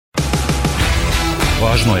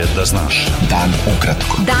Važno je da znaš. Dan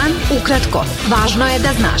ukratko. Dan ukratko. Važno je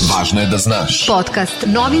da znaš. Važno je da znaš. Podcast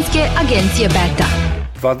novinske agencije Beta.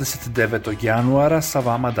 29. januara sa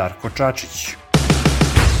vama Darko Čačić.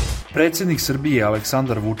 Predsjednik Srbije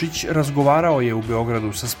Aleksandar Vučić razgovarao je u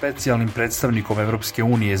Beogradu sa specijalnim predstavnikom Evropske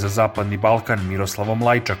unije za Zapadni Balkan Miroslavom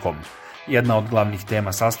Lajčakom. Jedna od glavnih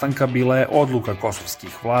tema sastanka bila je odluka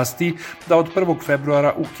kosovskih vlasti da od 1.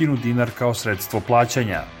 februara ukinu dinar kao sredstvo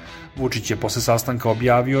plaćanja. Vučić je posle sastanka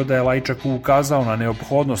objavio da je Lajčaku ukazao na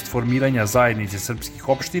neophodnost formiranja zajednice srpskih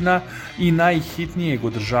opština i najhitnijeg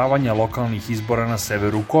održavanja lokalnih izbora na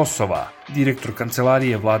severu Kosova. Direktor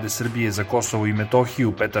Kancelarije Vlade Srbije za Kosovo i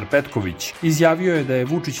Metohiju Petar Petković izjavio je da je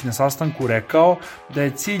Vučić na sastanku rekao da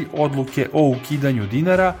je cilj odluke o ukidanju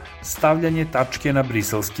dinara stavljanje tačke na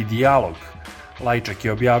briselski dijalog. Lajčak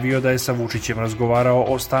je objavio da je sa Vučićem razgovarao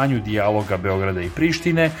o stanju dijaloga Beograda i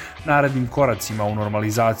Prištine, narednim koracima u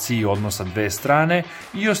normalizaciji odnosa dve strane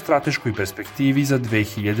i o strateškoj perspektivi za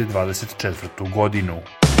 2024. godinu.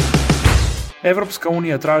 Evropska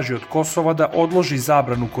unija traži od Kosova da odloži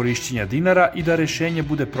zabranu korišćenja dinara i da rešenje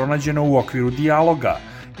bude pronađeno u okviru dijaloga,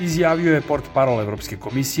 izjavio je portparol Evropske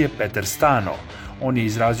komisije Peter Stano. On je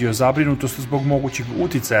izrazio zabrinutost zbog mogućeg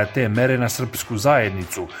uticaja te mere na srpsku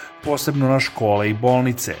zajednicu, posebno na škole i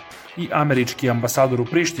bolnice. I američki ambasador u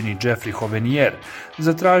Prištini Jeffrey Hovenier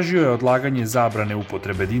zatražio je odlaganje zabrane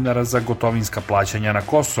upotrebe dinara za gotovinska plaćanja na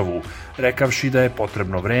Kosovu, rekavši da je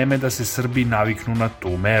potrebno vreme da se Srbi naviknu na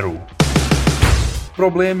tu meru.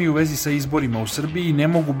 Problemi u vezi sa izborima u Srbiji ne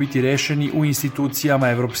mogu biti rešeni u institucijama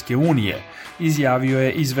Evropske unije, izjavio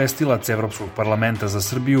je izvestilac Evropskog parlamenta za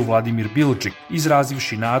Srbiju Vladimir Bilčik,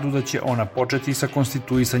 izrazivši nadu da će ona početi sa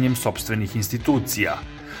konstituisanjem sopstvenih institucija.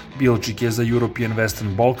 Bilčik je za European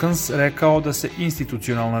Western Balkans rekao da se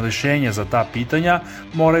institucionalna rešenja za ta pitanja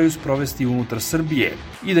moraju sprovesti unutar Srbije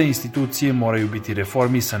i da institucije moraju biti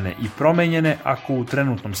reformisane i promenjene ako u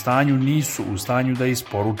trenutnom stanju nisu u stanju da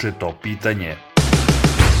isporuče to pitanje.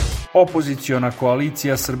 Opoziciona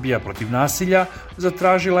koalicija Srbija protiv nasilja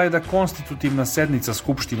zatražila je da konstitutivna sednica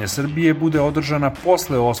Skupštine Srbije bude održana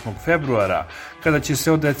posle 8. februara, kada će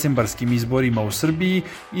se o decembarskim izborima u Srbiji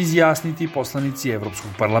izjasniti poslanici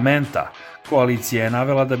Evropskog parlamenta. Koalicija je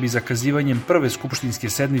navela da bi zakazivanjem prve skupštinske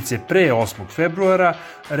sednice pre 8. februara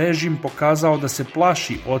režim pokazao da se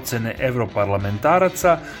plaši ocene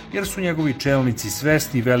evroparlamentaraca jer su njegovi čelnici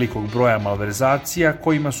svesni velikog broja malverzacija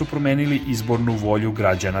kojima su promenili izbornu volju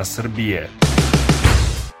građana Srbije.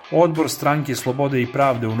 Odbor Stranke Slobode i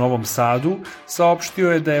pravde u Novom Sadu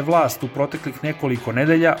saopštio je da je vlast u proteklih nekoliko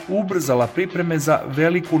nedelja ubrzala pripreme za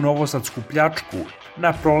veliku novosadsku pljačku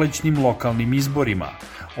na prolećnim lokalnim izborima.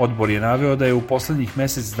 Odbor je naveo da je u poslednjih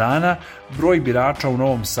mesec dana broj birača u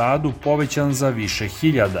Novom Sadu povećan za više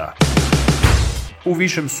hiljada. U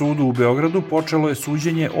Višem sudu u Beogradu počelo je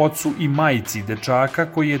suđenje ocu i majici dečaka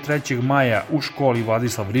koji je 3. maja u školi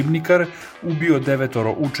Vladislav Ribnikar ubio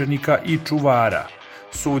 9 učenika i čuvara.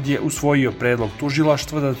 Sud je usvojio predlog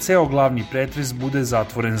tužilaštva da ceo glavni pretres bude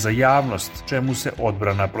zatvoren za javnost, čemu se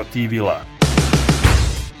odbrana protivila.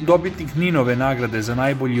 Dobitnik Ninove nagrade za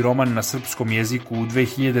najbolji roman na srpskom jeziku u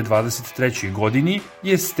 2023. godini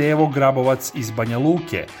je Stevo Grabovac iz Banja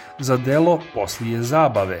Luke za delo Poslije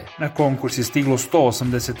zabave. Na konkurs je stiglo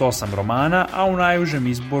 188 romana, a u najužem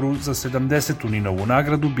izboru za 70. Ninovu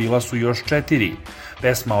nagradu bila su još 4.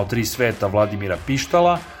 Pesma o 3 sveta Vladimira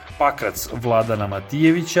Pištala, Pakrac Vladana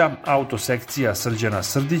Matijevića, Autosekcija Srđana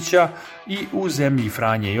Srdića i U zemlji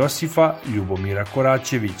Franje Josifa Ljubomira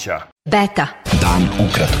Koraćevića. Beta. Dan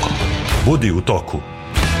ukratko. Budi u toku.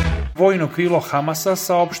 Vojno krilo Hamasa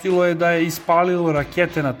saopštilo je da je ispalilo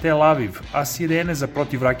rakete na Tel Aviv, a sirene za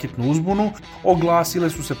protivraketnu uzbunu oglasile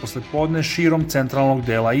su se poslepodne širom centralnog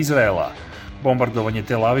dela Izraela. Bombardovanje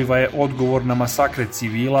Tel Aviva je odgovor na masakre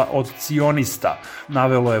civila od cionista,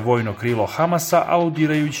 navelo je vojno krilo Hamasa,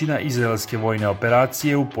 aludirajući na izraelske vojne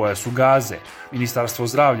operacije u pojasu Gaze. Ministarstvo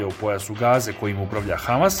zdravlja u pojasu Gaze, kojim upravlja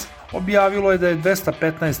Hamas, objavilo je da je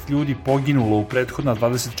 215 ljudi poginulo u prethodna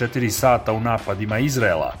 24 sata u napadima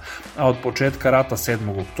Izraela, a od početka rata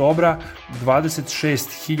 7. oktobra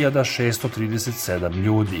 26.637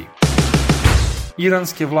 ljudi.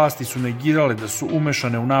 Iranske vlasti su negirale da su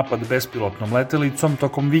umešane u napad bespilotnom letelicom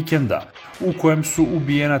tokom vikenda, u kojem su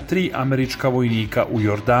ubijena 3 američka vojnika u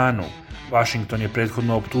Jordanu. Vašington je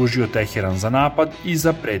prethodno optužio Teheran za napad i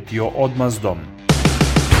zapretio odmazdom.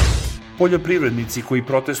 Poljoprivrednici koji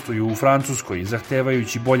protestuju u Francuskoj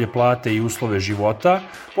zahtevajući bolje plate i uslove života,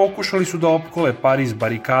 pokušali su da opkole Pariz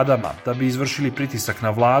barikadama da bi izvršili pritisak na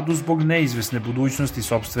vladu zbog neizvesne budućnosti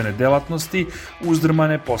sopstvene delatnosti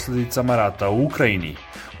uzdrmane posledicama rata u Ukrajini.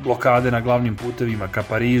 Blokade na glavnim putevima ka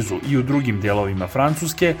Parizu i u drugim delovima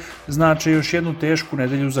Francuske znače još jednu tešku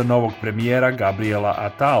nedelju za novog premijera Gabriela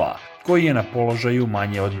Attala, koji je na položaju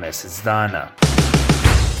manje od mesec dana.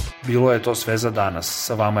 Bilo je to sve za danas.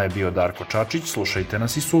 Sa vama je bio Darko Čačić, slušajte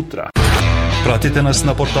nas i sutra. Pratite nas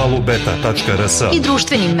na portalu beta.rs I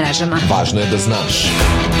društvenim mrežama. Važno je da znaš.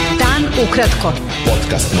 Dan ukratko.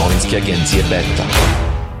 Podcast novinske agencije Beta.